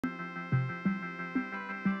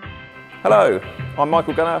Hello, I'm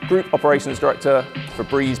Michael Gunner, Group Operations Director for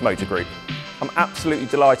Breeze Motor Group. I'm absolutely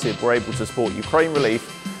delighted we're able to support Ukraine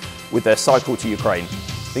Relief with their Cycle to Ukraine.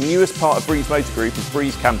 The newest part of Breeze Motor Group is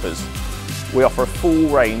Breeze Campers. We offer a full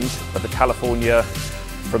range of the California,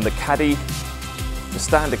 from the Caddy, the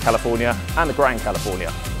Standard California and the Grand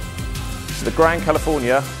California. So the Grand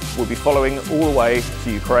California will be following all the way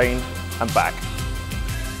to Ukraine and back.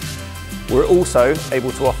 We're also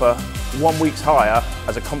able to offer 1 week's hire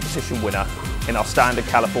as a competition winner in our Standard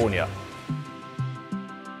California.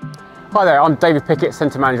 Hi there, I'm David Pickett,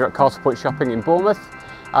 Centre Manager at Castle Point Shopping in Bournemouth.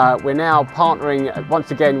 We're now partnering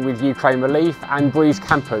once again with Ukraine Relief and Breeze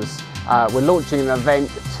Campers. We're launching an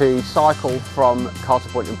event to cycle from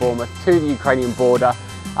Castle Point in Bournemouth to the Ukrainian border,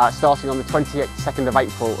 starting on the 22nd of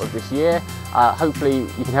April of this year. Hopefully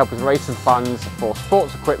you can help us raise some funds for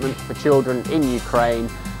sports equipment for children in Ukraine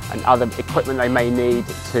and other equipment they may need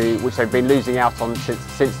which they've been losing out on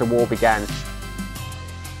since the war began.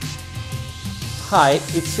 Hi,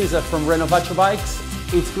 it's Cesar from Renovacio Bikes.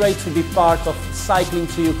 It's great to be part of Cycling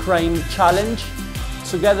to Ukraine challenge.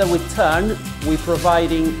 Together with Turn, we're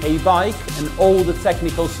providing a bike and all the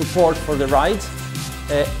technical support for the ride.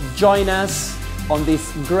 Join us on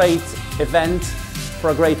this great event for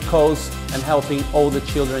a great cause and helping all the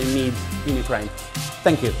children in need in Ukraine.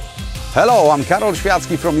 Thank you. Hello, I'm Karol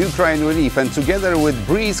Świacki from Ukraine Relief, and together with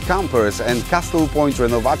Breeze Campers and Castle Point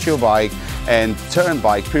Renovacio Bike and Turn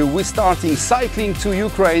Bike Crew, we're starting Cycling to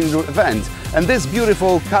Ukraine event. And this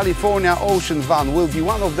beautiful California Ocean van will be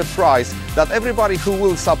one of the prize that everybody who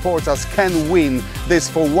will support us can win this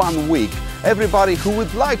for 1 week. Everybody who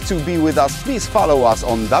would like to be with us, please follow us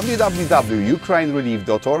on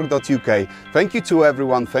www.ukrainerelief.org.uk. Thank you to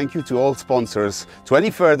everyone, thank you to all sponsors.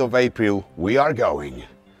 23rd of April, we are going.